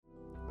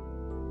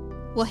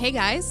Well, hey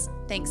guys,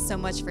 thanks so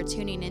much for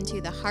tuning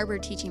into the Harbor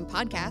Teaching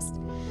Podcast.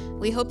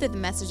 We hope that the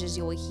messages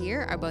you will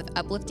hear are both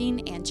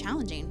uplifting and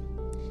challenging.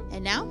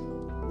 And now,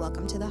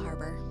 welcome to the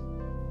Harbor.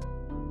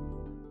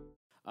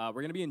 We're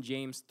going to be in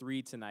James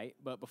 3 tonight,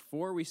 but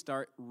before we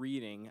start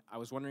reading, I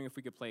was wondering if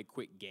we could play a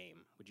quick game.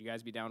 Would you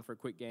guys be down for a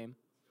quick game?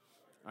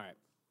 All right.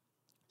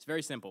 It's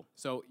very simple.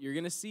 So you're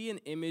going to see an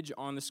image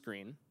on the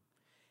screen,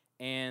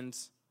 and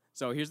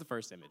so here's the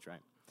first image,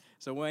 right?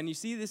 So when you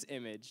see this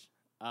image,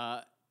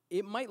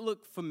 it might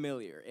look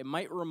familiar. It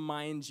might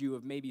remind you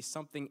of maybe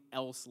something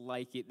else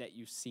like it that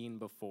you've seen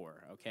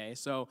before, okay?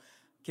 So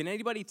can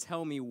anybody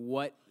tell me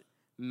what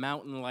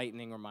mountain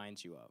lightning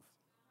reminds you of?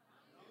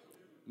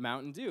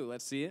 Mountain Dew.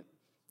 Let's see it.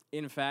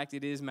 In fact,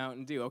 it is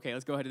Mountain Dew. Okay,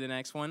 let's go ahead to the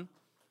next one.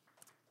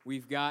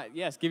 We've got,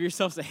 yes, give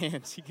yourselves a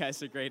hand. You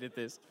guys are great at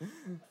this.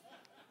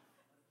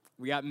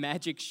 We got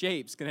Magic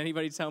Shapes. Can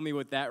anybody tell me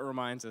what that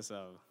reminds us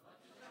of?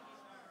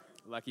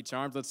 Lucky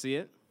Charms. Let's see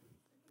it.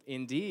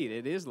 Indeed,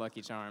 it is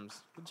Lucky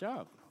Charms. Good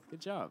job.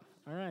 Good job.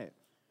 All right.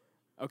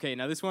 Okay,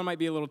 now this one might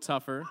be a little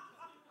tougher,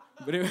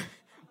 but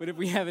if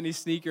we have any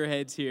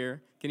sneakerheads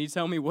here, can you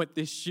tell me what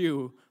this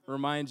shoe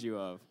reminds you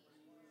of?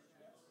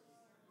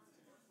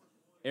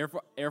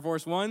 Air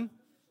Force One?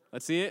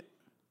 Let's see it.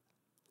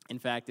 In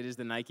fact, it is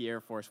the Nike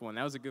Air Force One.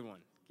 That was a good one.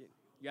 You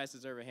guys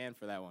deserve a hand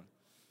for that one.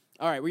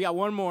 All right, we got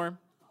one more.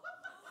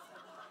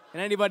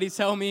 Can anybody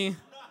tell me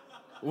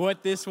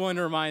what this one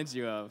reminds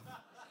you of?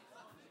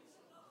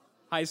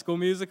 High School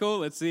Musical?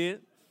 Let's see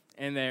it.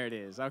 And there it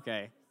is.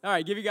 Okay. All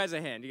right, give you guys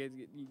a hand.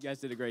 You guys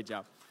did a great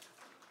job.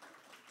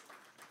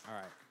 All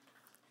right.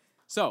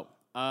 So,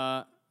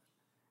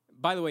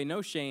 by the way,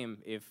 no shame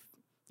if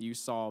you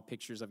saw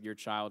pictures of your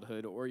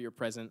childhood or your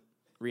present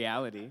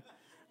reality.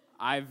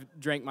 I've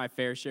drank my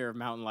fair share of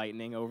Mountain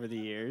Lightning over the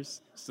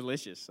years. It's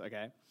delicious,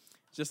 okay?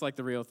 Just like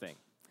the real thing.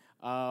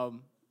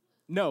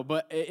 No,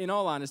 but in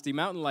all honesty,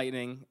 Mountain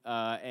Lightning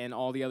and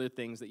all the other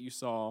things that you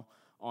saw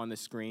on the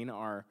screen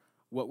are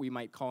what we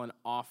might call an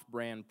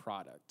off-brand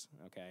product,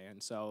 okay?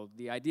 And so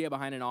the idea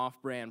behind an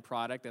off-brand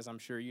product, as I'm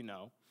sure you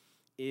know,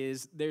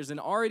 is there's an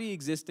already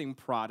existing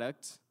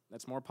product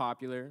that's more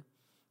popular,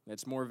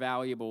 that's more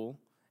valuable,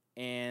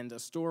 and a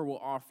store will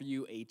offer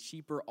you a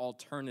cheaper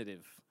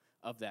alternative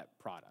of that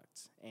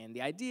product. And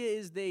the idea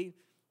is they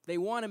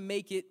want to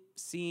make it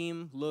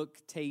seem, look,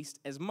 taste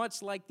as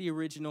much like the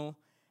original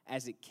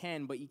as it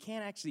can, but you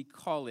can't actually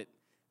call it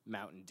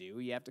Mountain Dew.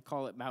 You have to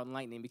call it Mountain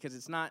Lightning because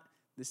it's not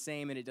the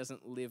same and it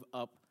doesn't live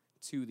up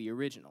to the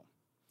original,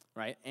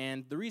 right?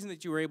 And the reason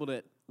that you were able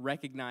to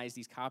recognize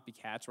these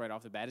copycats right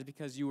off the bat is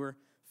because you were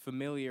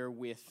familiar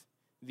with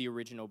the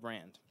original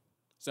brand.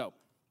 So,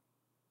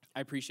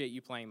 I appreciate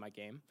you playing my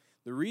game.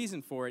 The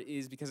reason for it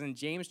is because in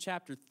James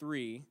chapter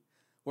 3,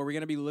 what we're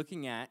going to be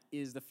looking at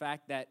is the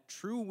fact that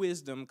true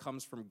wisdom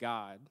comes from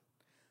God,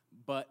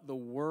 but the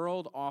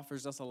world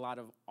offers us a lot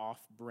of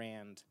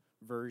off-brand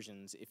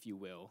versions, if you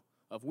will,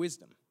 of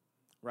wisdom,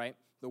 right?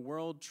 The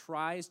world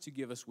tries to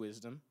give us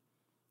wisdom,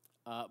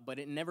 but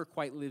it never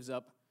quite lives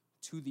up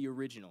to the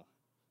original,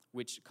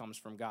 which comes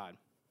from God.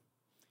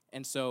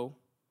 And so,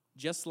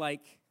 just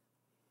like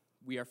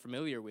we are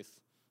familiar with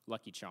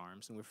Lucky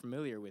Charms and we're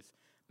familiar with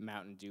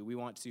Mountain Dew, we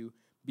want to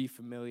be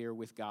familiar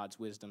with God's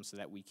wisdom so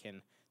that we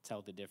can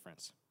tell the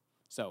difference.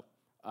 So,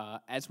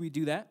 as we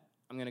do that,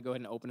 I'm going to go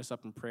ahead and open us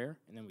up in prayer,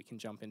 and then we can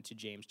jump into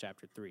James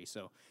chapter 3.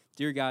 So,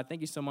 dear God,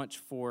 thank you so much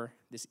for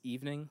this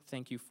evening.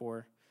 Thank you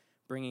for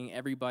bringing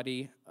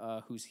everybody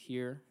who's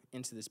here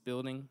into this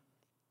building.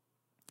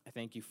 I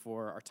thank you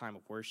for our time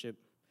of worship,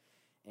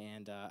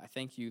 and I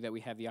thank you that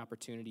we have the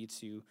opportunity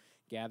to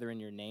gather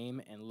in your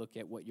name and look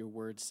at what your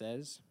word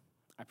says.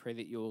 I pray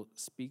that you'll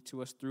speak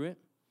to us through it.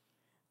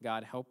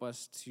 God, help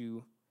us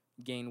to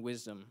gain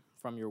wisdom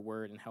from your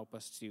word and help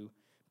us to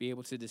be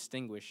able to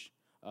distinguish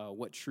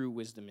what true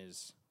wisdom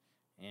is.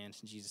 And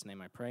in Jesus'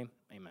 name I pray,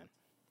 amen.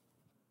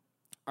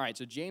 All right,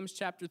 so James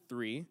chapter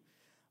 3.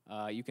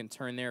 You can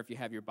turn there if you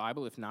have your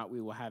Bible. If not, we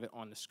will have it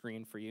on the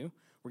screen for you.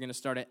 We're going to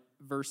start at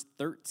verse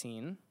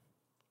 13.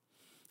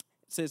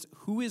 It says,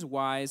 "Who is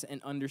wise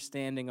and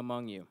understanding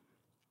among you?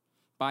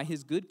 By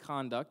his good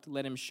conduct,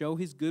 let him show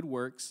his good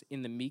works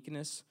in the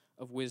meekness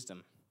of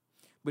wisdom.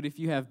 But if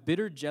you have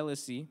bitter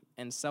jealousy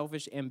and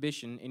selfish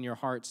ambition in your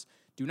hearts,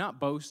 do not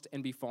boast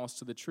and be false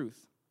to the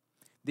truth.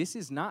 This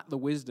is not the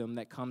wisdom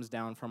that comes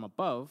down from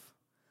above,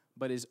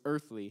 but is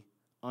earthly,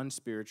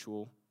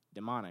 unspiritual,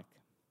 demonic.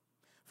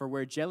 For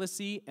where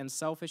jealousy and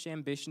selfish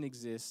ambition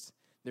exist,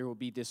 there will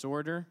be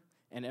disorder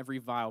and every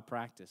vile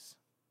practice.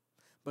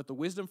 But the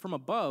wisdom from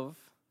above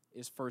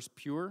is first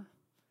pure,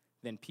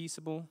 then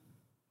peaceable,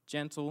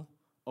 gentle,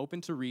 open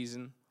to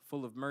reason,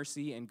 full of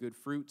mercy and good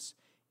fruits,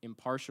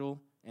 impartial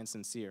and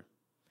sincere.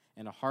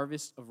 And a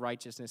harvest of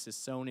righteousness is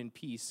sown in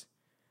peace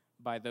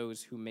by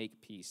those who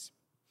make peace."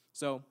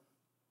 So,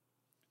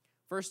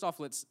 first off,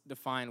 let's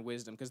define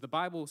wisdom, because the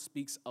Bible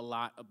speaks a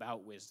lot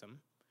about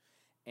wisdom.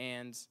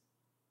 And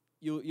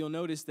you'll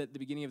notice that the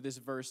beginning of this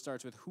verse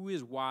starts with, "Who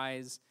is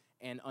wise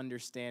and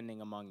understanding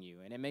among you?"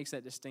 And it makes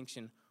that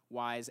distinction,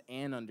 wise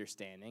and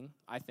understanding,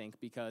 I think,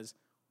 because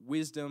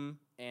wisdom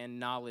and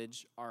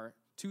knowledge are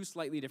two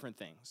slightly different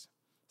things.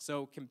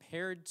 So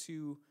compared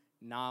to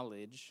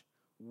knowledge,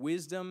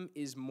 wisdom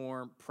is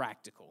more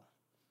practical,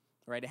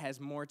 right? It has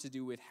more to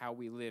do with how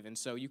we live. And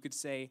so you could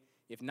say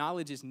if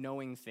knowledge is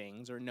knowing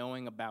things or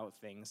knowing about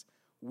things,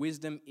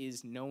 wisdom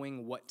is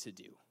knowing what to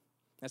do.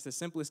 That's the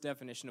simplest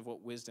definition of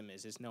what wisdom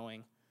is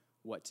knowing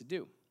what to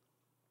do.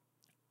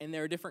 And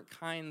there are different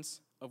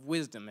kinds of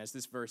wisdom, as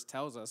this verse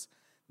tells us.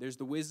 There's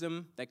the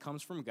wisdom that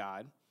comes from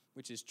God,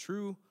 which is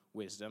true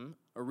wisdom,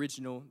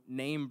 original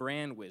name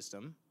brand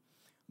wisdom.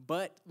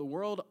 But the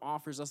world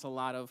offers us a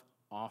lot of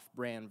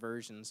off-brand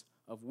versions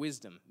of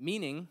wisdom,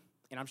 meaning,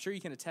 and I'm sure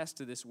you can attest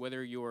to this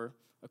whether you're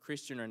a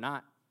Christian or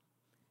not,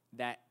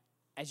 that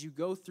as you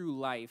go through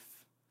life,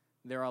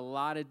 there are a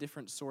lot of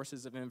different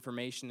sources of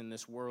information in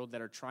this world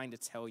that are trying to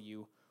tell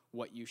you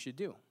what you should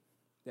do,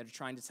 that are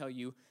trying to tell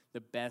you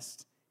the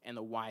best and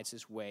the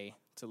wisest way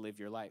to live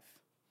your life.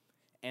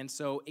 And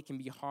so it can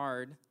be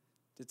hard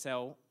to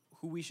tell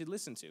who we should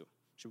listen to.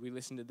 Should we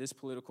listen to this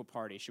political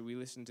party? Should we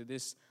listen to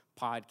this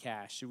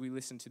podcast? Should we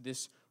listen to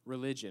this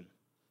religion?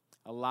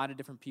 A lot of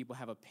different people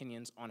have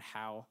opinions on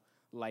how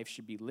life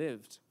should be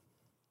lived.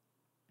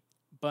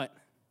 But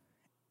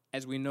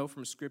as we know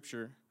from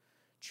Scripture,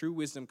 true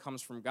wisdom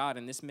comes from God,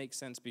 and this makes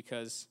sense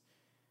because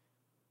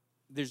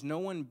there's no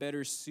one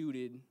better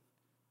suited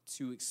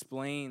to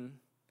explain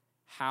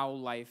how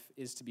life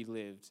is to be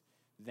lived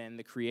than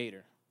the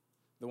Creator,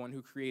 the one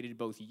who created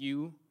both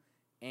you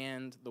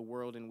and the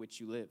world in which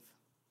you live.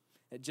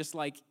 Just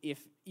like if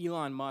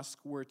Elon Musk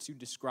were to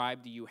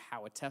describe to you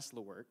how a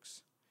Tesla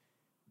works,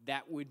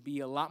 that would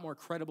be a lot more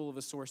credible of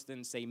a source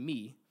than, say,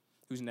 me,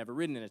 who's never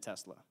ridden in a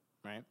Tesla,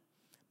 right?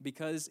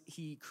 Because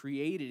he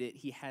created it,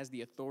 he has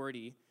the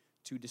authority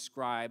to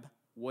describe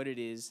what it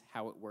is,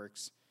 how it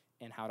works,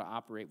 and how to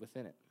operate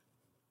within it.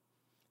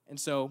 And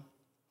so,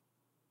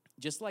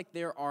 just like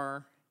there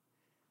are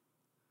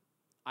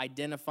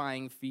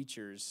identifying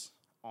features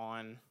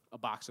on a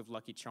box of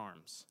Lucky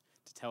Charms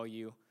to tell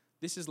you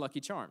this is Lucky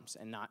Charms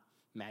and not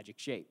magic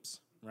shapes,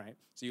 right?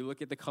 So you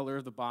look at the color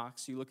of the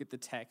box, you look at the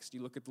text,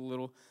 you look at the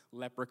little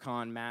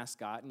leprechaun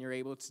mascot, and you're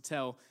able to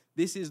tell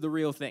this is the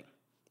real thing.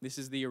 This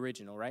is the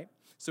original, right?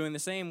 So in the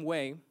same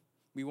way,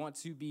 we want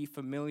to be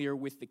familiar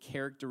with the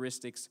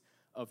characteristics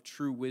of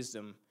true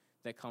wisdom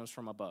that comes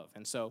from above.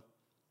 And so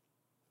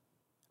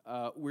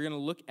we're going to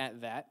look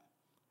at that,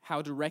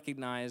 how to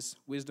recognize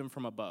wisdom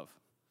from above.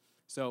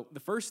 So the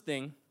first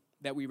thing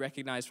that we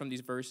recognize from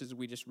these verses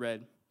we just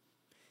read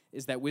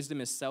is that wisdom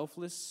is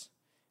selfless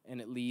and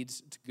it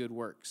leads to good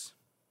works.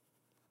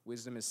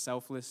 Wisdom is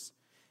selfless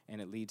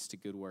and it leads to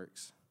good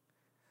works.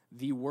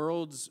 The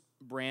world's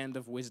brand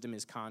of wisdom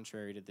is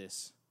contrary to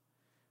this.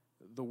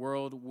 The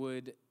world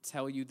would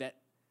tell you that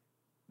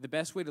the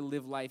best way to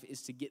live life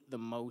is to get the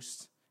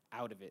most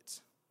out of it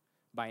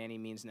by any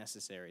means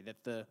necessary.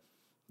 That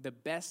the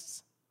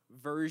best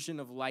version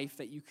of life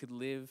that you could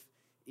live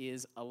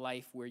is a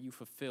life where you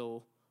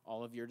fulfill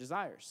all of your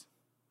desires.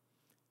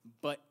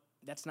 But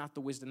that's not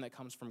the wisdom that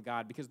comes from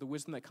God, because the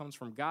wisdom that comes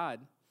from God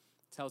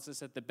tells us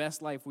that the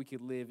best life we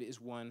could live is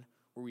one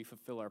where we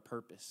fulfill our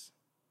purpose.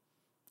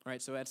 All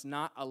right, so that's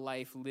not a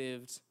life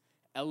lived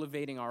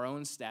elevating our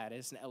own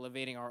status and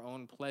elevating our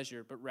own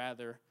pleasure, but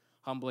rather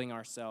humbling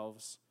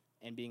ourselves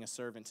and being a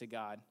servant to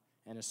God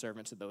and a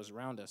servant to those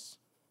around us.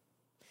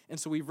 And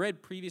so we've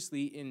read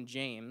previously in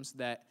James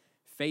that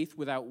faith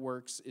without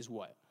works is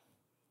what?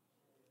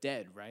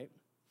 Dead, right?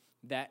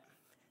 That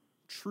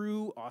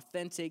true,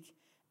 authentic,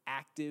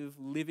 active,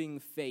 living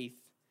faith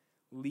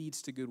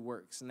leads to good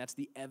works. And that's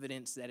the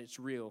evidence that it's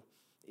real,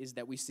 is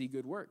that we see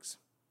good works.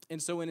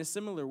 And so in a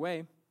similar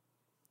way,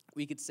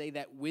 we could say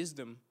that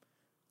wisdom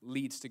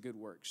leads to good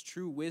works.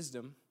 True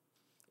wisdom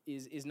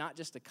is not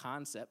just a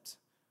concept,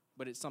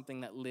 but it's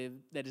something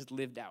that is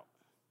lived out,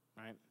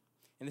 right?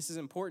 And this is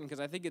important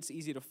because I think it's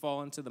easy to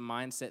fall into the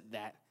mindset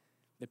that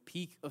the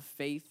peak of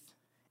faith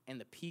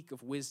and the peak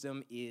of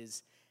wisdom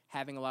is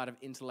having a lot of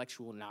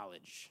intellectual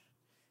knowledge.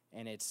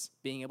 And it's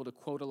being able to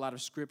quote a lot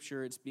of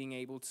scripture. It's being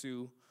able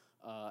to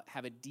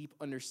have a deep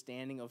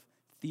understanding of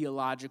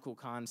theological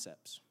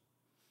concepts.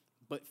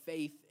 But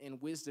faith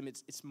and wisdom,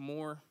 it's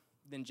more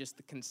than just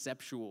the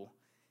conceptual.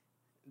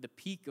 The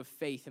peak of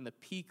faith and the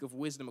peak of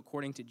wisdom,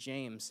 according to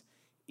James,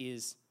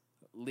 is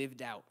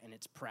lived out and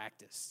it's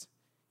practiced.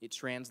 It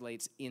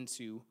translates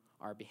into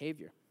our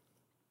behavior.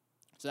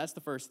 So that's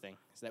the first thing,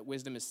 is that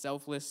wisdom is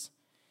selfless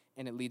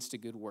and it leads to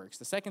good works.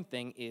 The second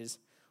thing is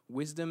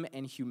wisdom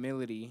and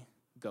humility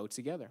go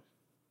together.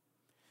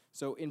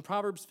 So in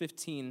Proverbs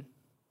 15,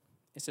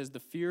 it says, the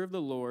fear of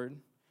the Lord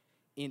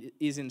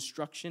is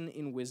instruction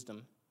in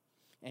wisdom,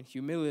 and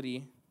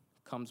humility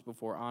comes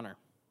before honor.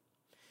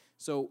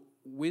 So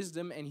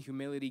wisdom and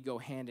humility go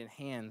hand in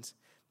hand,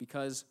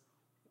 because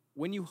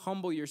when you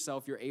humble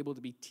yourself, you're able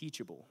to be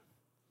teachable,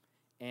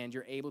 and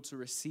you're able to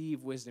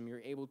receive wisdom.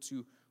 You're able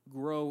to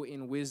grow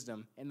in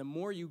wisdom. And the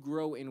more you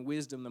grow in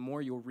wisdom, the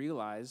more you'll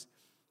realize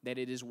that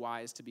it is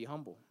wise to be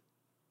humble.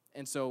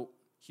 And so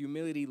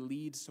humility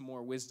leads to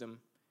more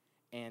wisdom,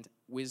 and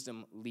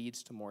wisdom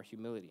leads to more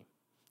humility.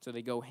 So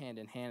they go hand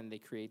in hand and they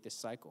create this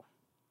cycle.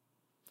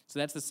 So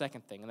that's the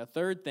second thing. And the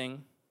third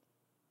thing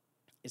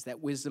is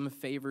that wisdom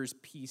favors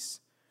peace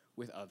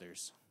with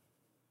others.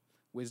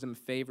 Wisdom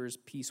favors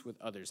peace with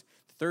others.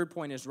 The third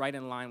point is right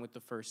in line with the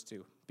first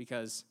two,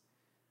 because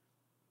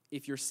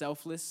if you're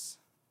selfless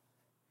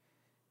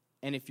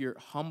and if you're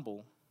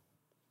humble,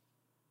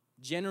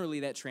 generally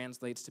that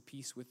translates to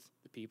peace with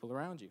the people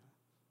around you.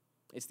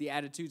 It's the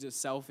attitudes of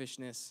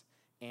selfishness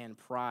and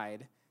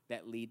pride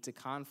that lead to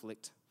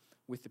conflict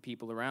with the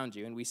people around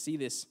you. And we see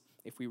this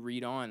if we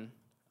read on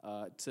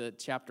to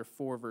chapter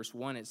 4, verse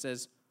 1. It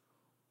says,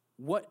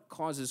 "What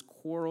causes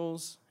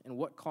quarrels and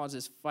what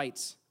causes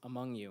fights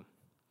among you?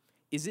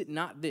 Is it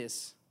not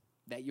this,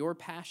 that your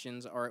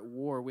passions are at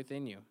war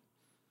within you?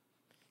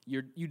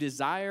 You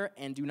desire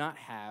and do not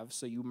have,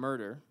 so you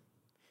murder.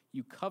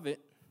 You covet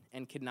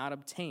and cannot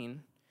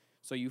obtain,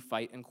 so you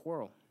fight and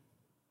quarrel.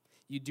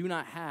 You do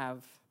not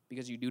have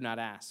because you do not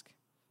ask.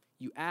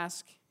 You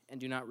ask and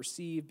do not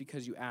receive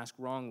because you ask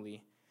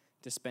wrongly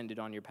to spend it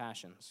on your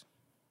passions."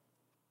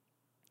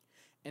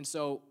 And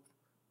so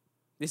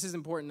this is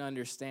important to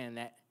understand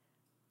that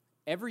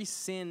every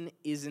desire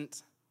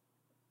isn't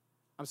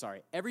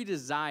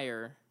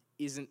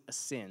a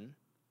sin,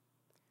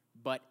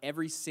 but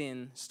every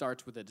sin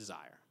starts with a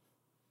desire.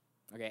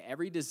 Okay,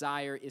 every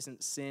desire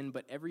isn't sin,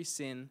 but every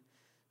sin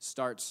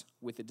starts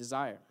with a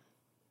desire.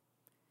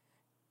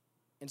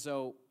 And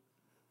so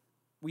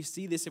we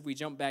see this if we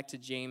jump back to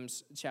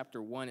James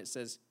chapter 1. It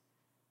says,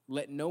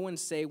 "Let no one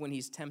say when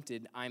he's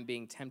tempted, I'm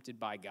being tempted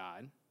by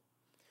God.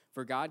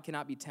 For God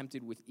cannot be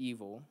tempted with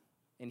evil,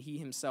 and he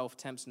himself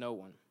tempts no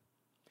one.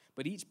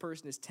 But each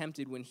person is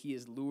tempted when he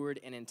is lured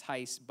and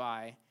enticed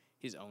by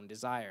his own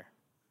desire.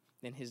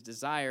 Then his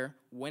desire,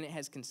 when it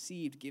has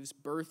conceived, gives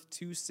birth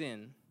to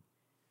sin,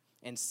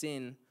 and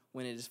sin,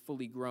 when it is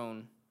fully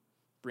grown,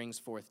 brings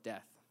forth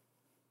death."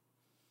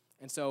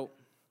 And so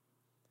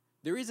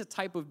there is a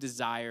type of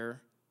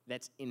desire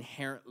that's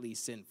inherently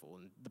sinful,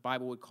 and the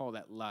Bible would call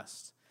that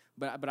lust.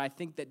 But I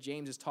think that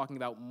James is talking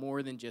about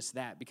more than just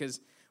that,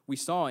 because we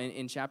saw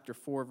in chapter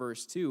 4,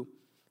 verse 2,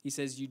 he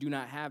says, "You do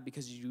not have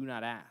because you do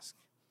not ask."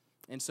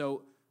 And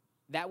so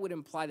that would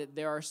imply that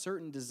there are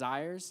certain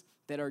desires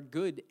that are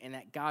good and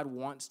that God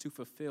wants to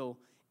fulfill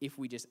if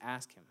we just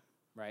ask him,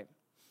 right?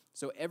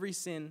 So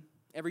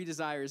every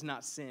desire is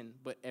not sin,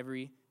 but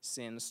every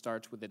sin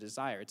starts with a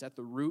desire. It's at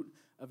the root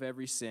of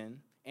every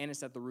sin, and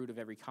it's at the root of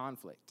every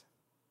conflict.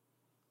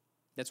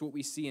 That's what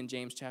we see in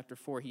James chapter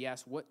 4. He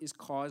asks, what is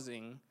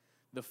causing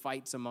the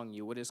fights among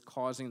you? What is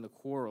causing the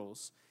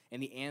quarrels?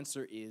 And the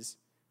answer is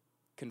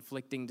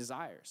conflicting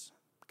desires,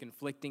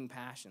 conflicting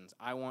passions.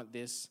 I want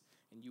this,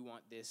 and you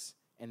want this,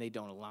 and they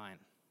don't align.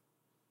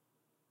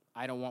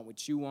 I don't want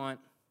what you want,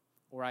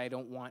 or I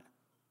don't want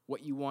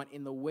what you want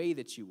in the way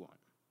that you want.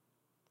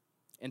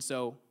 And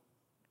so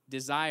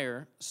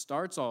desire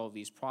starts all of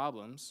these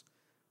problems.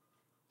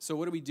 So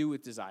what do we do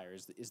with desire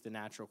is the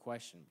natural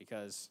question,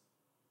 because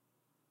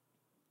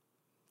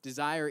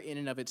desire in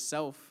and of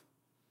itself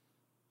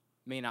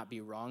may not be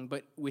wrong,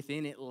 but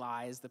within it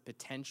lies the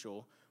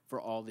potential for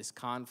all this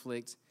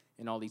conflict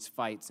and all these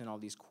fights and all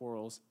these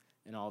quarrels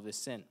and all this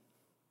sin.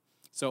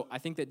 So I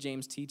think that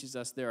James teaches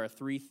us there are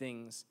three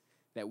things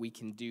that we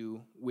can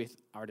do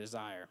with our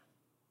desire.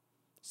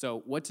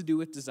 So what to do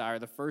with desire?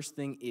 The first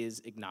thing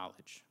is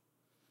acknowledge.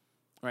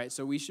 All right,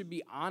 so we should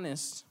be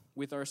honest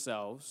with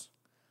ourselves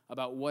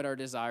about what our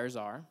desires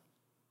are.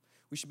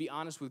 We should be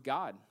honest with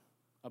God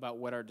about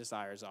what our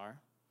desires are.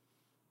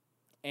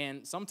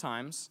 And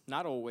sometimes,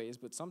 not always,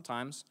 but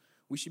sometimes,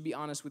 we should be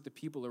honest with the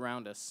people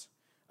around us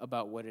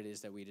about what it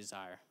is that we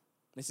desire.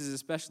 This is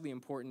especially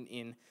important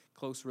in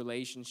close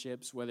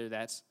relationships, whether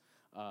that's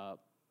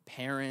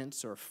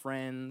parents or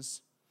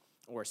friends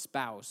or a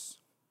spouse.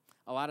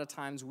 A lot of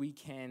times we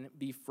can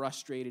be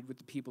frustrated with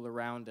the people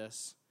around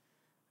us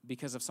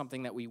because of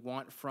something that we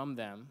want from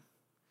them,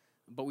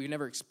 but we've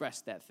never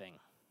expressed that thing.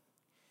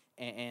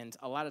 And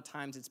a lot of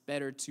times it's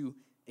better to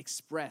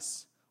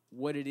express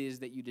what it is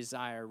that you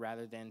desire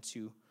rather than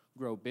to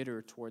grow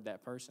bitter toward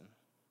that person.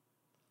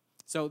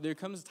 So there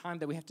comes a time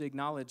that we have to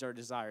acknowledge our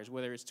desires,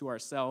 whether it's to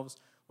ourselves,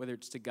 whether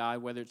it's to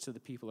God, whether it's to the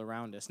people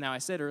around us. Now, I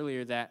said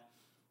earlier that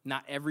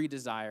not every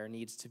desire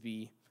needs to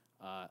be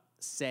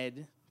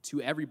said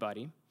to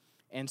everybody.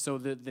 And so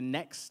the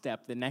next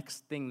step, the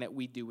next thing that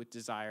we do with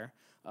desire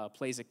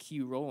plays a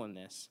key role in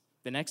this.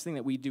 The next thing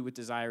that we do with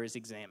desire is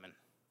examine.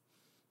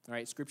 All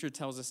right, Scripture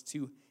tells us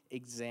to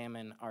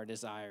examine our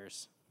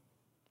desires.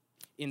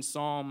 In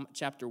Psalm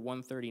chapter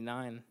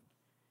 139,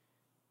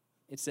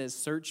 it says,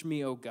 "Search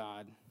me, O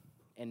God,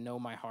 and know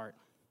my heart.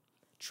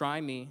 Try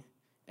me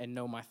and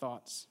know my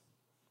thoughts.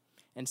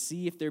 And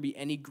see if there be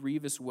any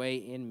grievous way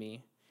in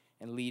me,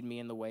 and lead me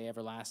in the way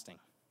everlasting."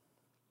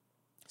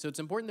 So it's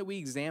important that we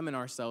examine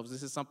ourselves.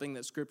 This is something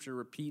that Scripture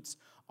repeats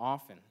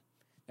often,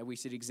 that we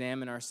should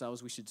examine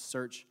ourselves. We should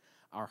search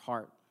our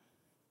heart.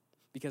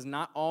 Because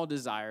not all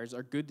desires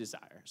are good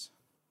desires.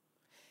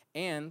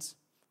 And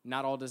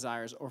not all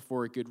desires are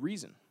for a good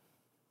reason.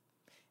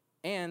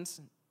 And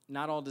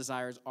not all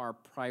desires are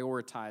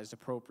prioritized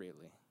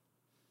appropriately.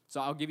 So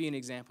I'll give you an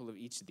example of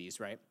each of these,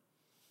 right?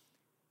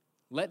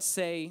 Let's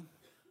say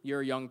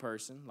you're a young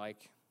person,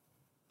 like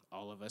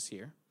all of us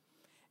here.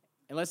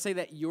 And let's say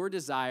that your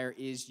desire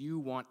is you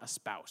want a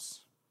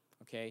spouse,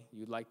 okay?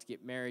 You'd like to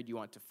get married. You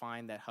want to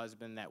find that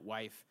husband, that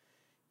wife.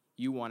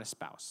 You want a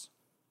spouse.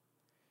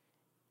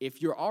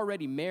 If you're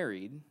already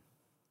married,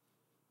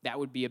 that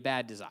would be a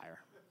bad desire,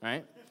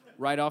 right?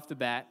 Right off the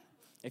bat.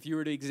 If you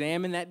were to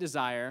examine that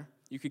desire,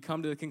 you could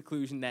come to the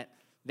conclusion that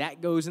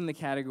that goes in the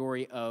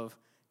category of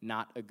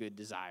not a good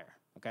desire,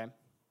 okay?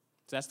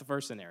 So that's the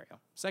first scenario.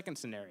 Second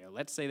scenario,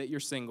 let's say that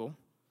you're single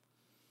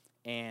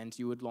and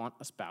you would want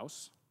a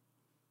spouse,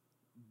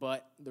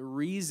 but the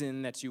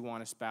reason that you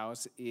want a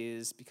spouse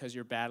is because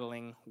you're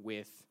battling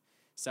with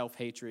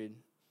self-hatred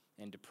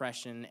and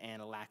depression and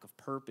a lack of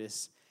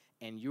purpose,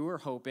 and you're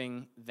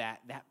hoping that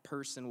that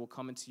person will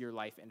come into your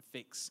life and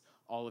fix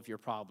all of your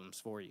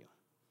problems for you,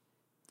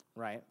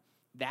 right?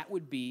 That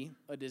would be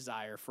a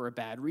desire for a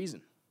bad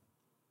reason.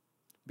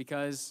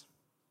 Because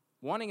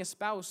wanting a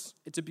spouse,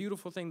 it's a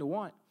beautiful thing to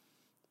want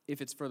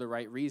if it's for the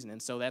right reason.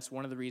 And so that's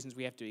one of the reasons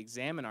we have to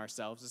examine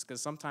ourselves, is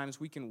because sometimes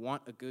we can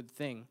want a good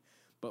thing,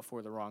 but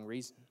for the wrong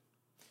reason.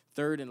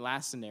 Third and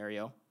last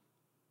scenario,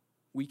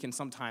 we can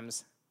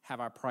sometimes have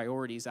our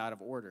priorities out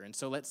of order. And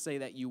so let's say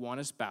that you want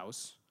a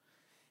spouse,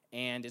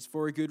 and it's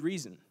for a good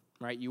reason,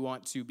 right? You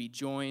want to be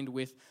joined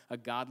with a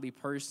godly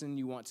person.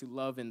 You want to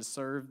love and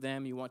serve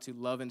them. You want to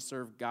love and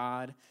serve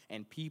God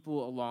and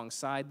people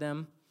alongside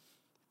them.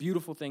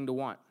 Beautiful thing to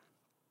want.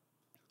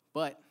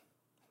 But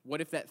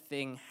what if that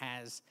thing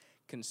has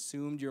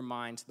consumed your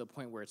mind to the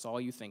point where it's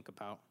all you think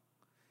about,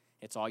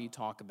 it's all you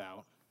talk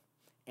about,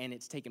 and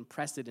it's taken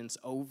precedence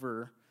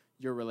over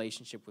your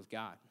relationship with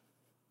God?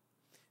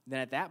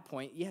 Then at that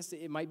point, yes,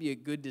 it might be a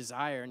good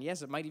desire, and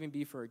yes, it might even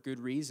be for a good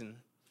reason,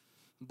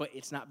 but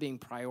it's not being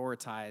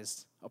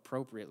prioritized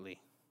appropriately.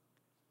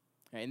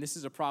 And this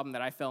is a problem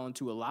that I fell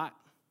into a lot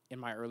in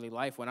my early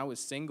life. When I was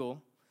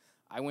single,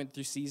 I went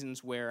through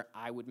seasons where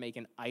I would make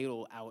an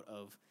idol out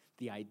of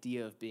the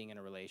idea of being in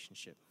a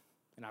relationship.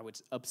 And I would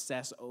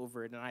obsess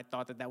over it, and I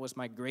thought that that was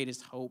my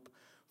greatest hope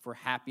for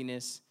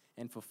happiness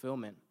and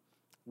fulfillment,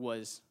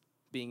 was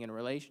being in a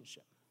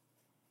relationship.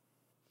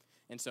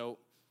 And so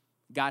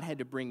God had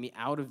to bring me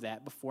out of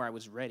that before I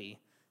was ready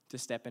to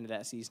step into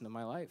that season of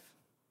my life.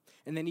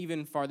 And then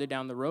even farther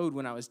down the road,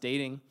 when I was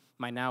dating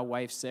my now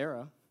wife,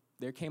 Sarah,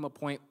 there came a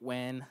point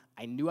when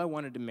I knew I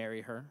wanted to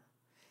marry her,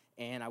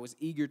 and I was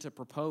eager to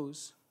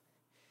propose.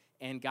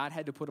 And God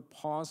had to put a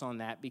pause on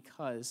that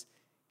because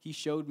he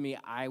showed me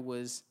I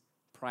was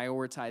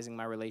prioritizing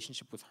my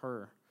relationship with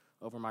her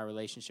over my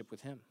relationship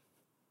with him.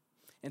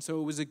 And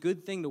so it was a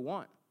good thing to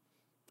want.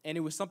 And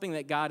it was something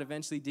that God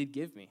eventually did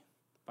give me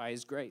by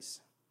his grace.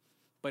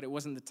 But it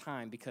wasn't the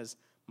time because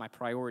my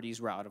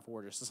priorities were out of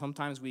order. So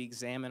sometimes we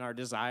examine our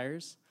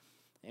desires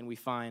and we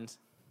find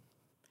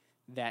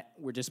that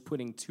we're just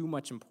putting too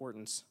much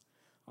importance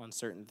on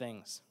certain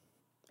things.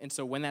 And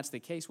so when that's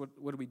the case, what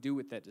do we do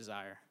with that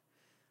desire?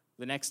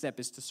 The next step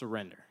is to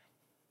surrender.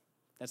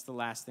 That's the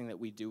last thing that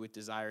we do with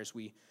desires.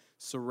 We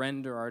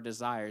surrender our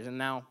desires. And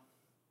now,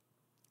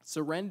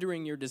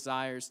 surrendering your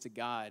desires to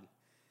God,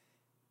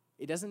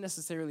 it doesn't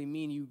necessarily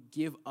mean you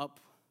give up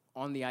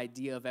on the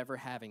idea of ever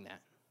having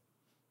that.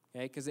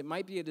 Okay? Because it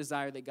might be a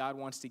desire that God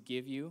wants to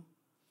give you.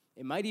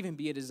 It might even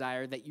be a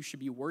desire that you should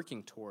be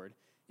working toward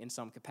in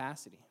some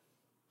capacity.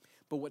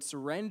 But what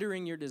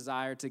surrendering your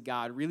desire to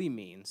God really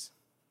means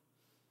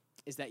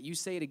is that you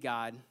say to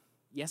God,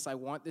 yes, I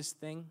want this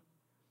thing,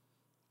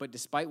 but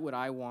despite what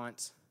I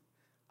want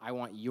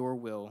your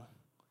will,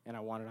 and I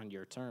want it on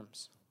your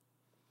terms.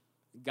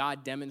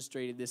 God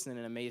demonstrated this in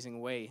an amazing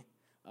way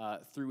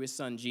through his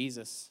son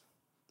Jesus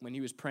when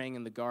he was praying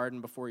in the garden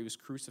before he was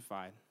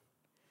crucified.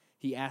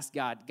 He asked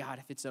God,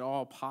 if it's at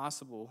all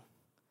possible,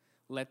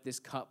 let this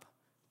cup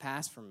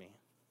pass from me.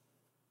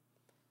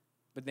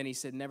 But then he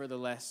said,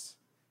 nevertheless,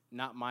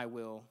 not my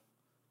will,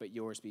 but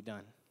yours be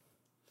done.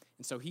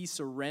 And so he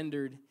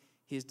surrendered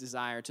his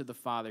desire to the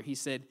Father. He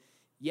said,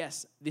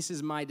 yes, this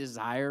is my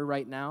desire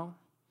right now,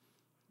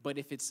 but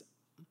if it's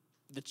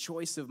the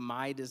choice of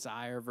my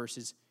desire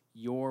versus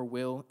your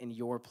will and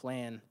your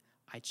plan,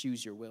 I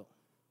choose your will.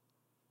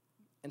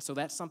 And so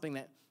that's something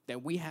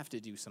that we have to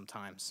do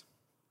sometimes.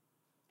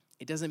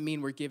 It doesn't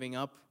mean we're giving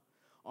up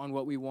on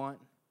what we want,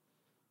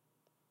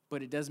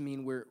 but it does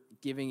mean we're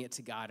giving it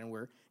to God and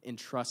we're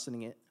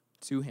entrusting it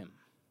to him.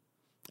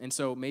 And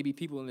so maybe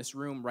people in this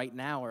room right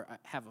now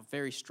have a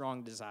very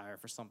strong desire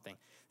for something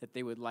that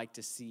they would like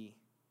to see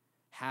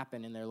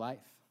happen in their life.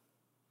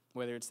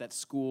 Whether it's that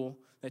school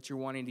that you're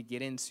wanting to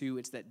get into,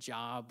 it's that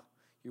job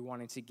you're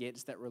wanting to get,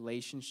 it's that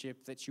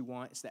relationship that you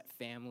want, it's that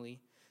family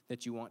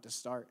that you want to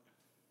start.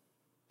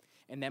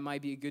 And that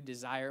might be a good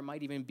desire. It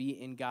might even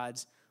be in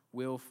God's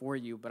will for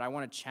you. But I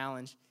want to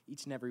challenge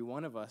each and every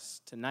one of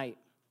us tonight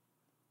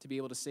to be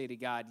able to say to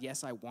God,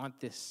 yes, I want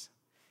this.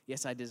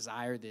 Yes, I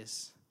desire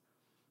this.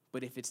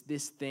 But if it's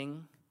this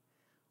thing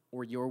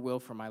or your will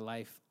for my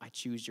life, I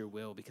choose your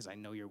will because I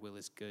know your will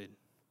is good.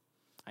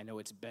 I know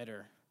it's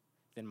better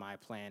than my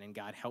plan, and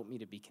God, help me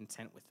to be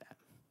content with that.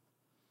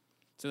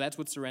 So that's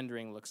what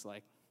surrendering looks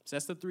like. So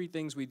that's the three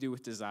things we do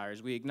with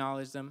desires. We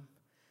acknowledge them,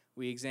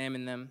 we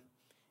examine them,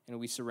 and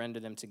we surrender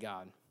them to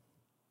God.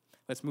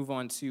 Let's move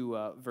on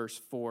to verse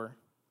 4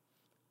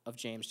 of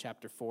James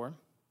chapter 4.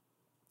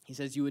 He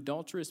says, "You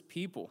adulterous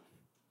people,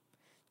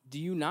 do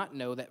you not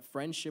know that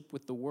friendship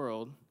with the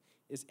world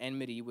is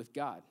enmity with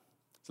God?"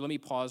 So let me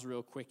pause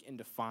real quick and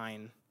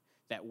define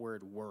that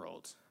word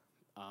world.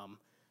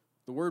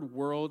 The word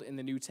world in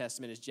the New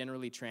Testament is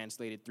generally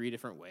translated three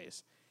different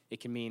ways. It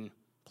can mean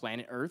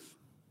planet Earth.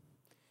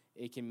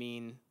 It can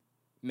mean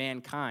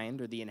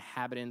mankind or the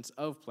inhabitants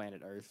of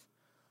planet Earth.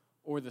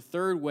 Or the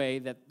third way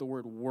that the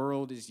word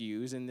world is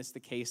used, and this is the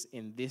case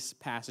in this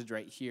passage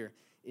right here,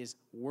 is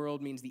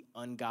world means the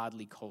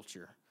ungodly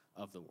culture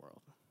of the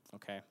world.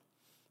 Okay?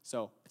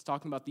 So it's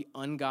talking about the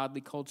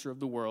ungodly culture of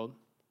the world.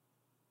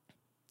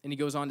 And he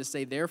goes on to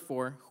say,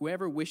 "Therefore,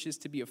 whoever wishes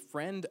to be a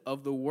friend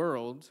of the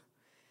world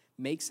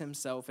makes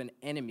himself an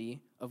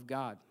enemy of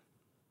God.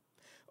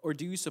 Or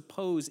do you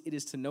suppose it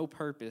is to no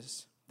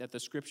purpose that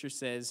the Scripture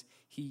says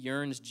he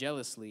yearns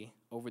jealously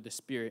over the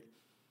Spirit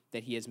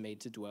that he has made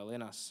to dwell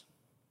in us?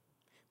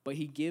 But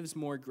he gives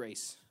more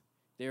grace.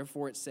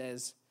 Therefore it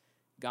says,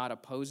 God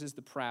opposes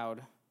the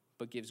proud,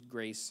 but gives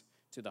grace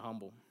to the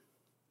humble."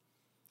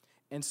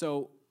 And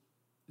so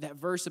that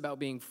verse about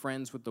being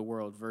friends with the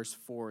world, verse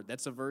 4,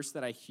 that's a verse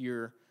that I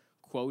hear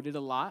quoted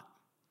a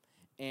lot.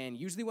 And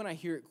usually when I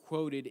hear it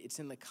quoted, it's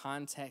in the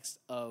context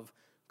of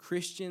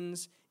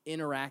Christians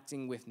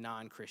interacting with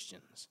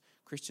non-Christians,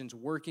 Christians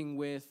working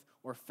with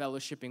or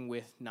fellowshipping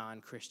with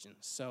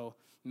non-Christians. So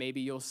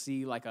maybe you'll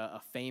see like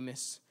a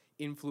famous,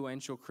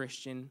 influential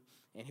Christian,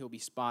 and he'll be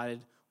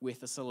spotted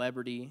with a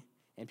celebrity,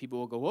 and people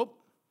will go, "Oh,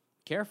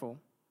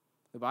 careful.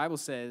 The Bible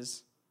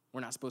says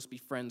we're not supposed to be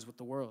friends with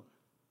the world."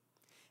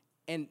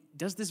 And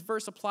does this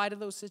verse apply to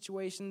those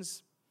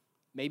situations?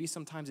 Maybe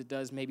sometimes it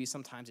does, maybe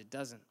sometimes it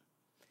doesn't.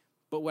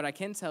 But what I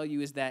can tell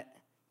you is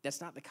that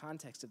that's not the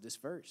context of this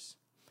verse.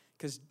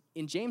 Because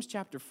in James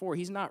chapter 4,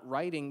 he's not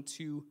writing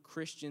to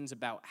Christians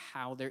about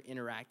how they're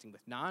interacting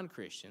with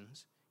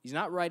non-Christians. He's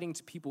not writing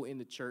to people in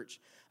the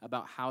church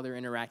about how they're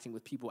interacting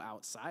with people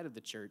outside of the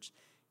church.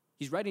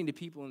 He's writing to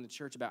people in the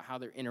church about how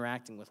they're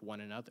interacting with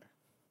one another.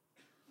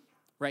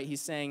 Right?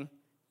 He's saying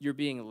you're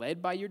being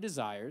led by your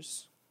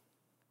desires.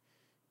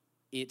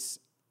 It's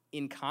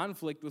in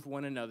conflict with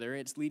one another.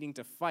 It's leading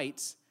to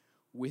fights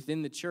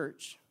within the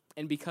church.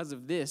 And because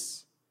of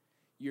this,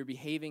 you're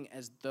behaving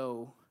as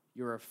though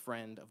you're a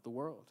friend of the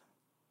world.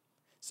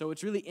 So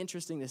it's really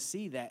interesting to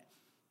see that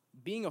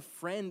being a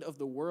friend of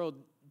the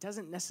world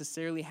doesn't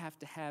necessarily have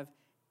to have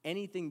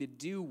anything to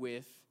do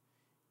with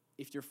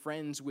if you're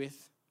friends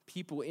with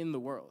people in the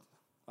world,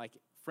 like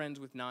friends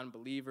with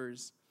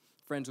non-believers,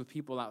 friends with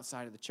people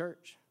outside of the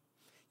church.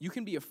 You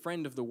can be a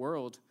friend of the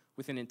world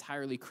with an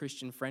entirely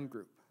Christian friend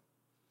group.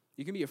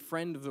 You can be a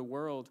friend of the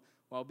world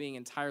while being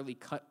entirely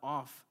cut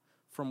off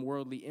from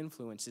worldly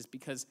influences,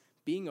 because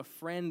being a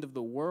friend of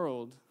the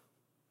world,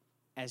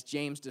 as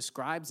James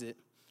describes it,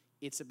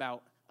 it's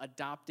about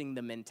adopting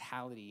the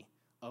mentality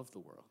of the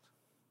world.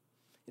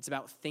 It's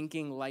about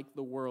thinking like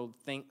the world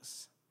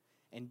thinks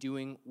and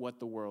doing what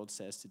the world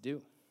says to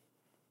do.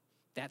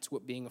 That's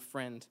what being a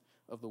friend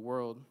of the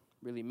world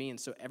really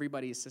means. So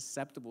everybody is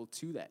susceptible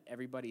to that.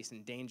 Everybody's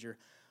in danger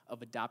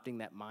of adopting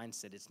that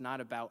mindset. It's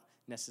not about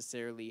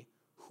necessarily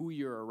who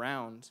you're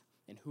around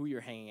and who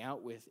you're hanging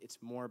out with.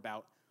 It's more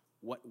about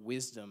what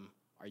wisdom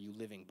are you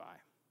living by?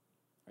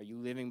 Are you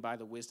living by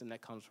the wisdom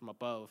that comes from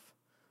above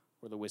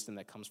or the wisdom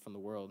that comes from the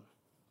world?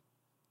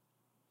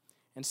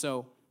 And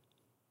so,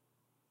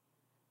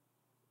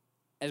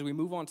 as we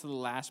move on to the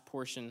last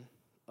portion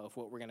of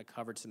what we're going to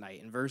cover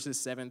tonight, in verses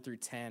 7 through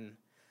 10,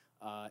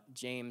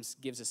 James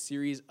gives a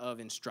series of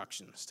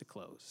instructions to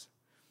close.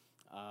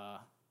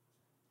 And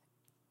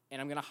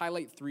I'm going to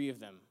highlight three of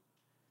them,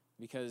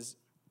 because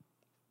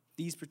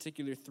these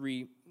particular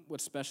three,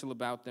 what's special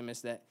about them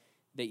is that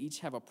they each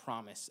have a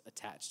promise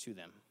attached to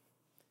them.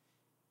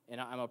 And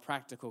I'm a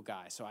practical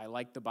guy, so I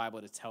like the Bible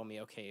to tell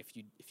me, okay, if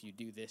you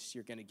do this,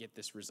 you're going to get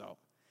this result.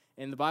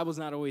 And the Bible's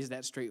not always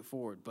that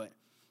straightforward, but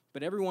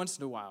every once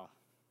in a while,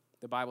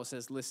 the Bible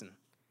says, listen,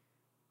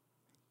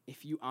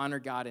 if you honor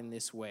God in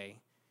this way,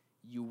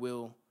 you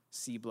will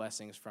see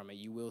blessings from it.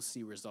 You will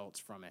see results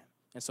from it.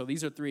 And so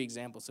these are three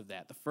examples of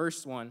that. The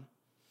first one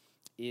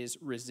is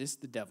resist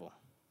the devil,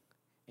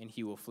 and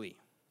he will flee.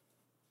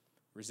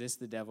 Resist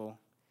the devil,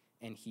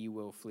 and he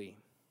will flee.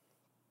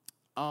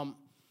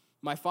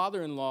 My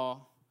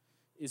father-in-law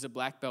is a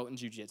black belt in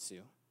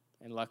jiu-jitsu,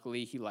 and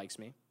luckily he likes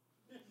me.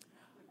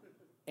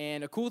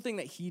 And a cool thing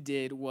that he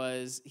did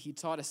was he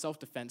taught a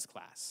self-defense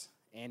class,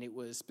 and it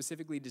was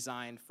specifically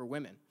designed for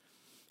women.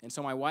 And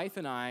so my wife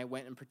and I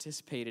went and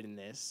participated in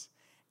this,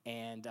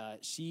 and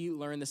she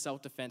learned the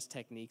self-defense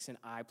techniques, and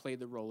I played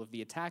the role of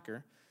the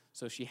attacker,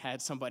 so she had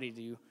somebody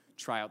to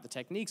try out the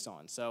techniques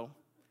on. So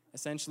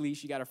essentially,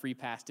 she got a free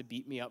pass to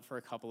beat me up for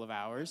a couple of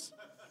hours,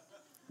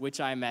 which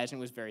I imagine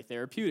was very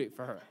therapeutic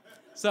for her.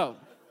 So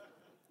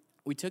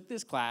we took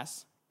this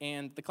class,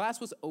 and the class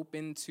was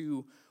open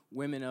to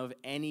women of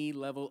any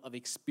level of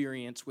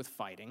experience with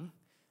fighting,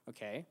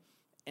 okay?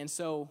 And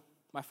so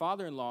my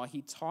father-in-law,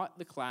 he taught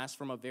the class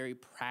from a very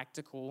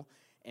practical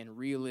and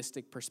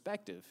realistic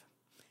perspective.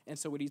 And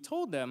so what he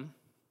told them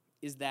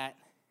is that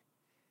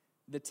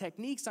the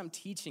techniques I'm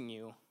teaching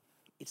you,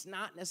 it's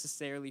not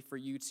necessarily for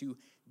you to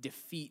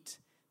defeat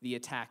the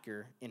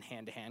attacker in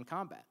hand-to-hand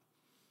combat,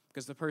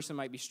 because the person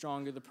might be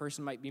stronger, the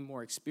person might be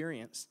more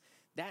experienced.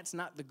 That's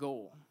not the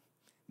goal.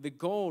 The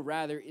goal,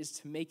 rather, is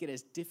to make it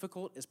as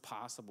difficult as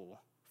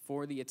possible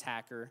for the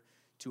attacker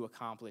to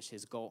accomplish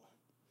his goal,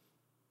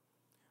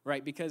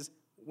 right? Because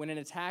when an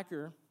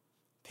attacker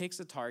picks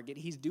a target,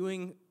 he's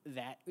doing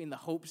that in the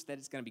hopes that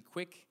it's going to be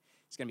quick,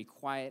 it's going to be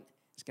quiet,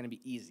 it's going to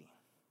be easy,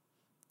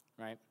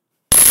 right?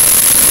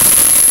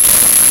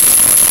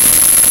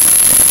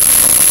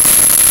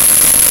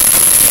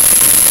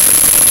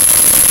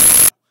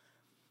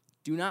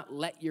 Do not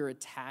let your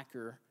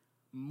attacker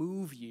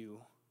move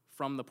you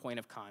from the point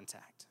of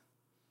contact.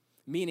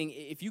 Meaning,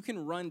 if you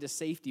can run to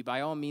safety,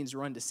 by all means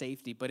run to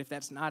safety, but if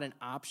that's not an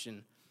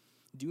option,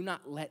 do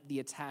not let the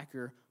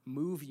attacker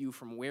move you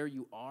from where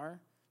you are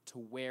to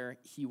where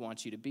he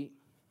wants you to be.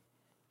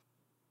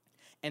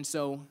 And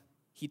so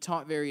he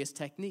taught various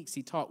techniques.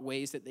 He taught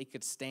ways that they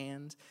could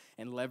stand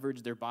and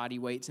leverage their body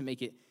weight to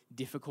make it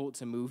difficult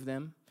to move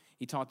them.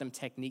 He taught them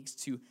techniques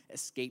to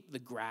escape the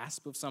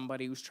grasp of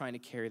somebody who's trying to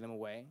carry them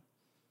away.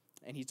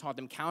 And he taught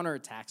them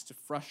counterattacks to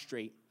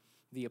frustrate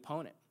the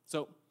opponent.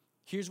 So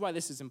here's why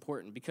this is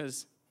important,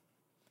 because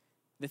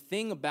the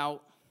thing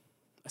about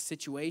a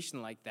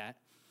situation like that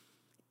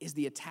is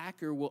the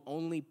attacker will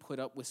only put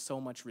up with so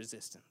much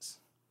resistance.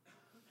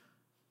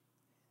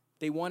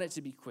 They want it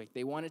to be quick.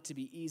 They want it to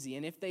be easy.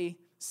 And if they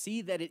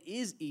see that it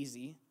is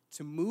easy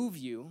to move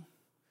you,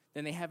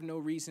 then they have no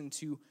reason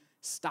to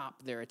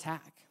stop their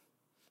attack.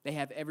 They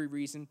have every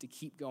reason to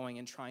keep going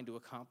and trying to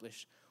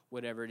accomplish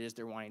whatever it is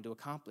they're wanting to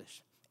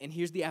accomplish. And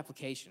here's the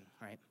application,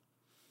 right?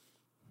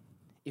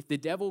 If the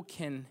devil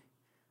can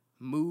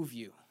move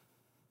you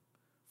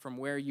from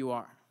where you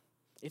are,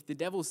 if the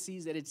devil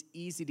sees that it's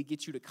easy to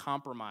get you to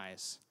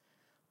compromise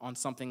on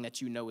something that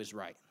you know is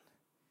right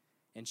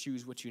and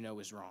choose what you know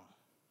is wrong,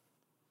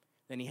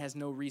 then he has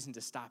no reason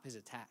to stop his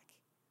attack.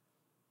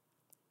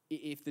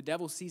 If the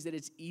devil sees that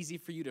it's easy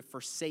for you to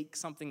forsake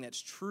something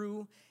that's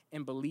true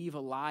and believe a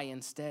lie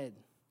instead,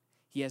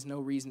 he has no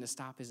reason to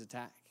stop his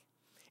attack.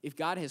 If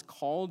God has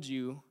called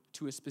you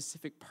to a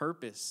specific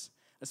purpose,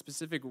 a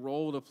specific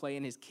role to play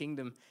in his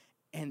kingdom,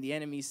 and the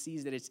enemy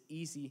sees that it's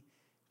easy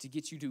to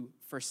get you to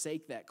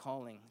forsake that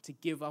calling, to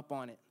give up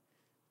on it,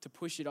 to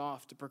push it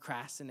off, to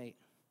procrastinate,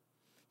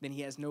 then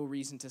he has no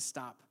reason to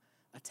stop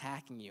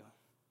attacking you,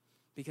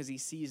 because he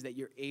sees that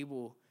you're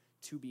able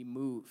to be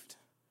moved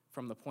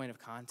from the point of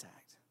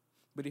contact.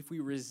 But if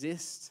we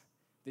resist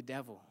the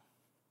devil,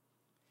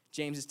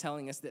 James is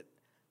telling us that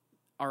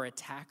our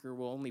attacker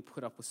will only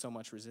put up with so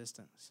much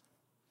resistance,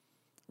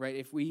 right?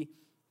 If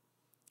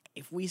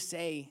we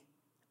say,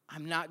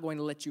 I'm not going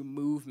to let you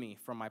move me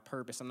from my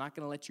purpose, I'm not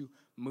going to let you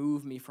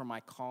move me from my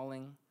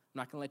calling, I'm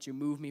not going to let you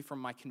move me from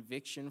my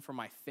conviction, from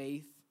my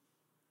faith,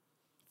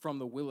 from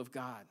the will of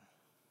God.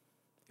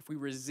 If we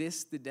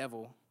resist the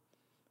devil,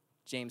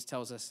 James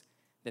tells us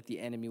that the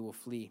enemy will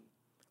flee.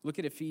 Look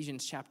at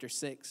Ephesians chapter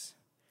 6.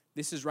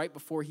 This is right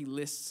before he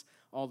lists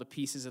all the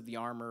pieces of the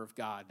armor of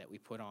God that we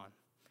put on.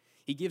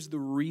 He gives the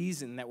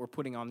reason that we're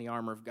putting on the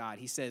armor of God.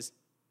 He says,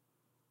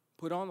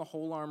 put on the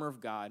whole armor of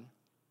God.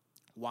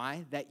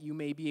 Why? That you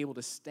may be able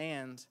to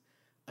stand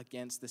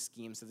against the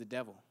schemes of the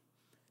devil.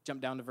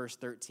 Jump down to verse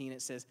 13.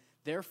 It says,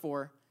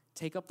 therefore,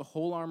 take up the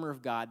whole armor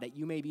of God, that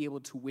you may be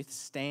able to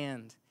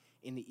withstand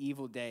in the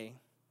evil day,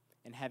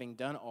 and having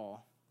done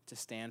all, to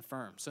stand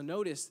firm. So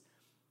notice,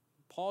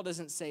 Paul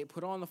doesn't say,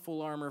 put on the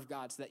full armor of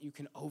God so that you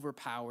can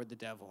overpower the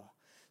devil,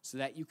 so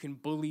that you can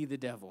bully the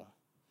devil.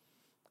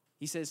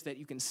 He says that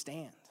you can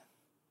stand,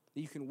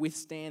 that you can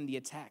withstand the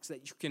attacks,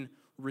 that you can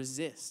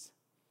resist.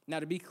 Now,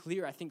 to be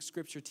clear, I think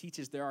Scripture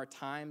teaches there are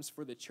times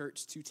for the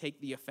church to take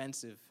the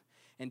offensive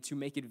and to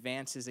make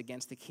advances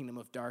against the kingdom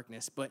of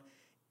darkness. But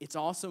it's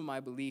also my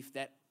belief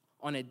that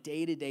on a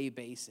day-to-day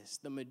basis,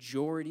 the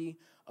majority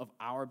of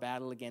our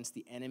battle against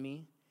the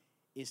enemy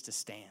is to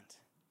stand.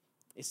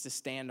 It's to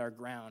stand our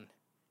ground,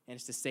 and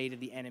it's to say to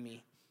the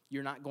enemy,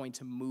 you're not going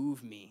to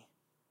move me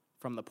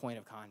from the point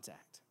of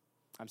contact.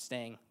 I'm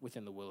staying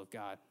within the will of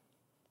God.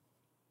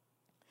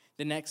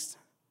 The next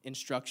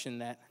instruction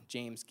that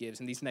James gives,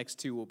 and these next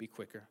two will be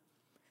quicker.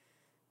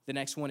 The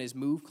next one is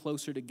move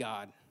closer to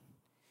God,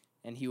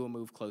 and he will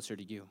move closer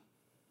to you.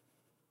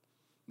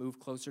 Move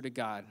closer to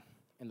God,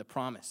 and the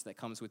promise that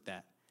comes with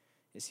that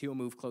is he'll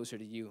move closer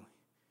to you.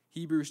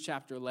 Hebrews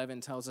chapter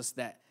 11 tells us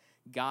that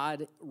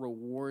God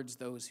rewards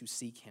those who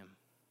seek him,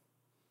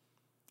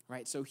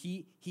 right? So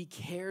he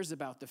cares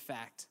about the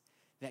fact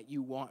that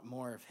you want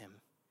more of him.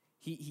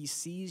 He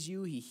sees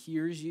you, he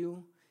hears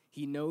you,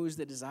 he knows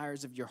the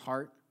desires of your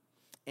heart.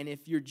 And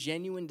if your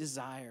genuine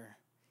desire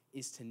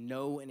is to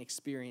know and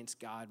experience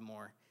God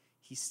more,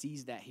 he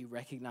sees that, he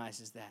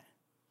recognizes that,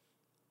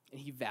 and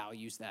he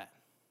values that.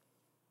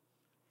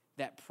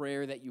 that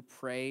prayer that you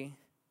pray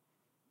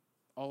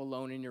all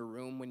alone in your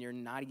room when you're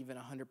not even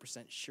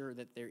 100% sure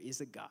that there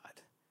is a God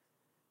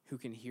who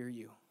can hear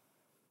you.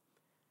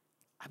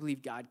 I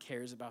believe God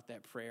cares about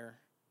that prayer.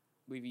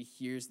 I believe he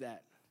hears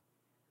that.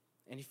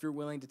 And if you're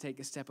willing to take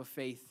a step of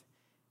faith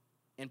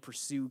and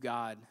pursue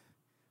God,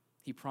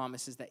 he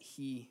promises that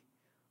he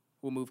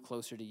will move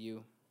closer to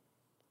you.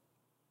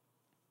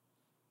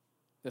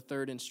 The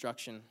third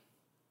instruction,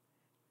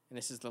 and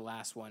this is the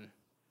last one, it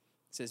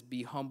says,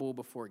 be humble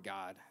before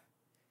God,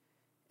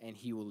 and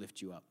he will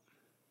lift you up.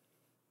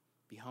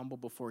 Be humble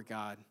before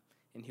God,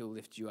 and he'll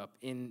lift you up.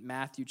 In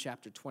Matthew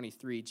chapter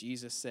 23,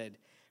 Jesus said,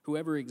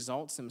 whoever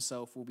exalts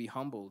himself will be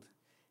humbled,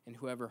 and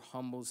whoever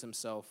humbles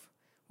himself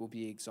will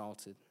be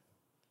exalted.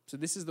 So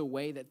this is the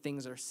way that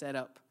things are set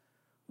up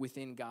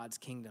within God's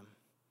kingdom.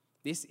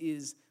 This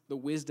is the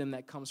wisdom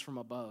that comes from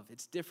above.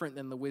 It's different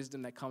than the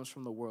wisdom that comes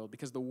from the world,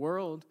 because the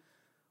world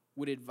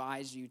would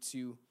advise you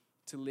to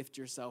lift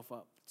yourself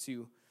up,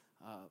 to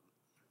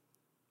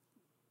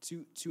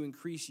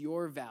increase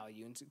your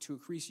value and to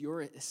increase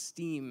your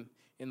esteem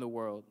in the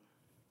world.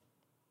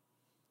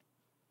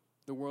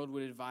 The world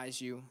would advise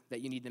you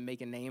that you need to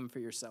make a name for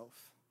yourself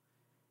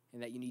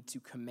and that you need to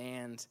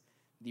command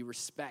the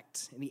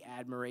respect and the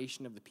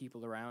admiration of the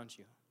people around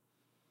you.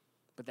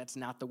 But that's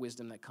not the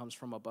wisdom that comes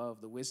from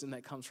above. The wisdom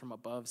that comes from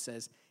above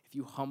says, if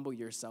you humble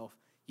yourself,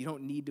 you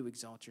don't need to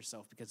exalt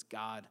yourself because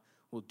God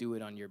will do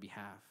it on your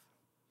behalf.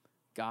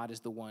 God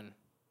is the one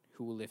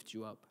who will lift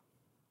you up.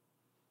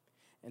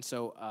 And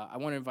so I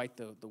want to invite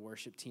the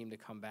worship team to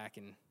come back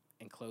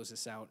and close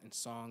this out in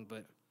song.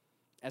 But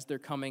as they're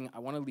coming, I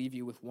want to leave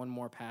you with one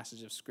more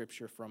passage of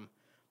scripture from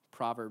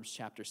Proverbs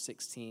chapter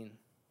 16.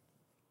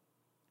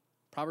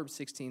 Proverbs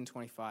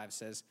 16:25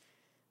 says,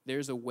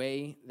 there's a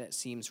way that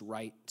seems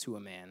right to a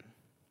man,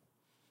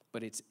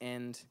 but its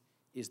end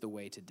is the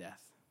way to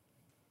death.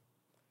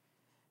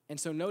 And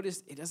so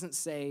notice it doesn't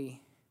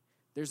say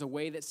there's a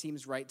way that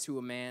seems right to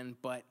a man,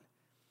 but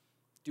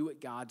do it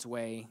God's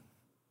way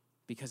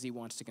because he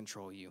wants to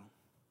control you.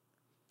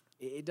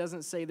 It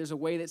doesn't say there's a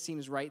way that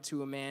seems right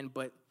to a man,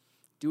 but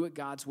do it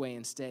God's way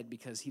instead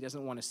because he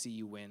doesn't want to see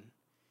you win.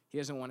 He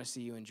doesn't want to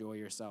see you enjoy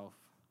yourself.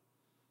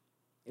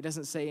 It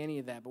doesn't say any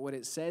of that, but what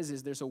it says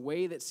is there's a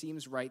way that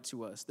seems right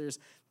to us.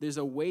 There's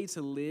a way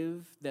to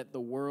live that the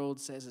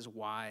world says is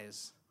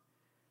wise.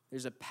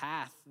 There's a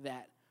path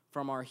that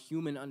from our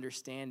human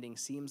understanding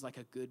seems like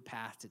a good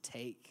path to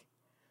take.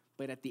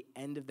 But at the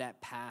end of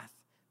that path,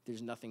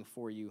 there's nothing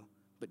for you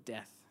but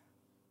death.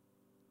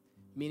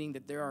 Meaning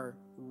that there are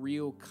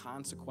real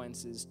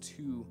consequences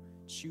to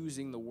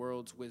choosing the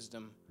world's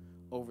wisdom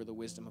over the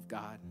wisdom of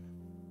God.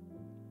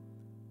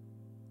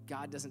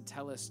 God doesn't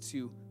tell us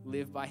to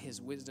live by his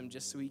wisdom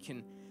just so he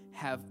can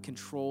have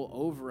control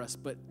over us,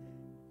 but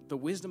the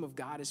wisdom of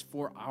God is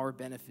for our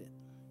benefit.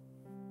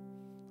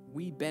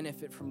 We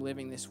benefit from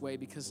living this way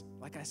because,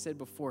 like I said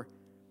before,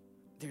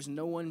 there's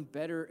no one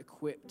better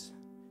equipped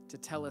to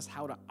tell us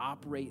how to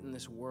operate in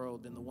this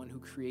world than the one who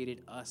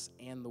created us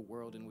and the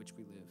world in which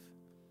we live.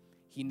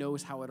 He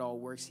knows how it all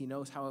works. He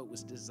knows how it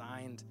was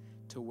designed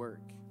to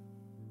work.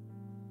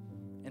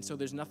 And so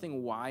there's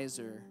nothing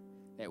wiser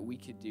that we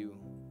could do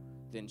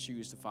than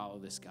choose to follow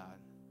this God.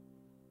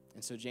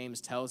 And so James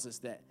tells us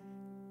that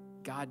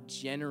God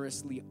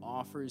generously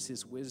offers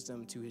his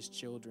wisdom to his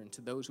children,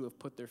 to those who have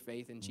put their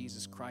faith in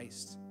Jesus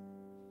Christ.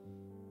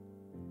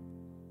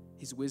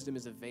 His wisdom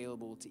is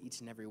available to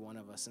each and every one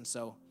of us. And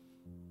so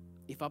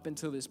if up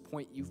until this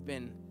point you've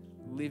been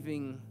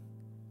living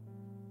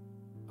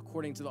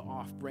according to the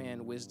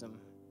off-brand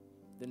wisdom,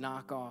 the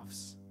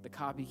knockoffs, the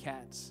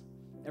copycats,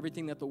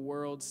 everything that the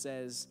world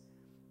says,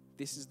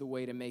 this is the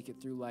way to make it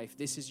through life.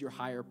 This is your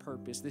higher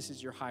purpose. This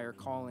is your higher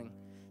calling.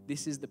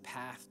 This is the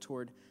path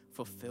toward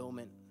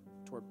fulfillment,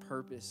 toward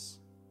purpose.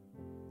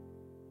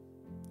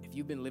 If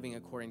you've been living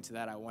according to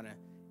that, I want to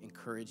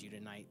encourage you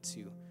tonight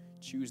to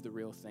choose the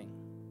real thing,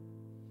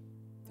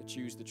 to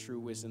choose the true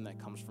wisdom that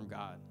comes from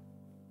God,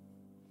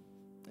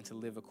 and to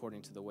live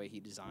according to the way he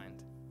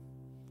designed.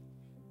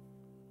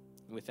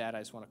 And with that, I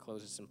just want to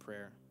close this in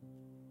prayer.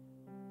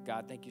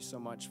 God, thank you so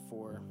much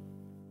for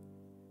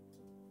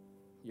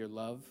your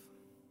love.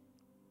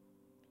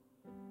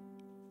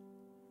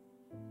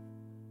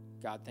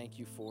 God, thank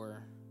you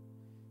for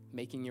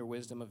making your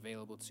wisdom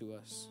available to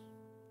us.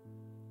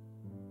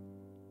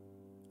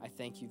 I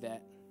thank you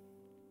that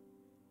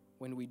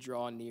when we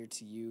draw near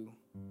to you,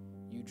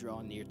 you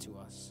draw near to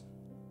us.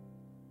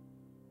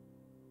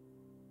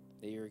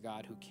 That you're a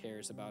God who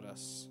cares about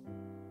us,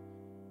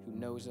 who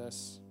knows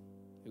us,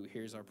 who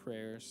hears our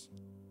prayers.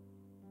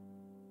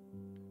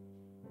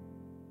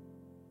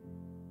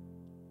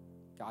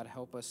 God,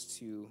 help us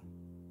to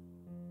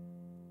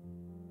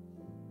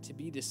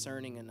be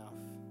discerning enough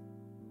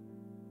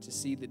to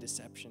see the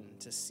deception,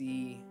 to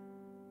see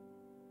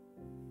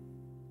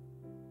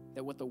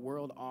that what the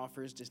world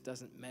offers just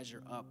doesn't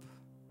measure up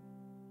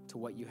to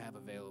what you have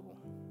available.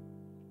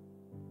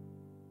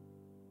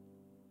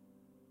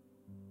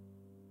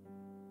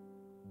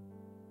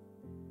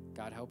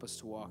 God, help us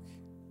to walk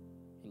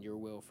in your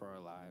will for our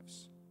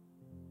lives.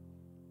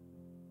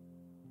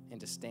 and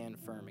to stand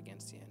firm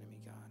against the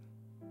enemy, God.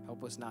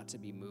 Help us not to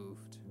be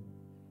moved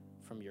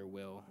from your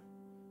will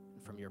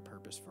and from your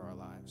purpose for our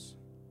lives.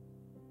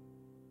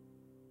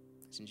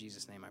 It's in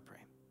Jesus' name I pray.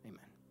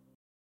 Amen.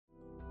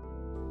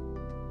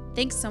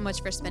 Thanks so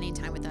much for spending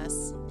time with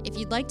us. If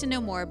you'd like to know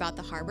more about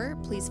the Harbor,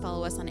 please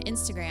follow us on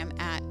Instagram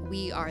at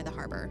We Are the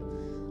Harbor.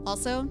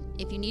 Also,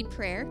 if you need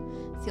prayer,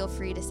 feel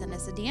free to send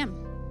us a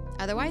DM.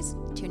 Otherwise,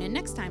 tune in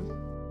next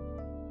time.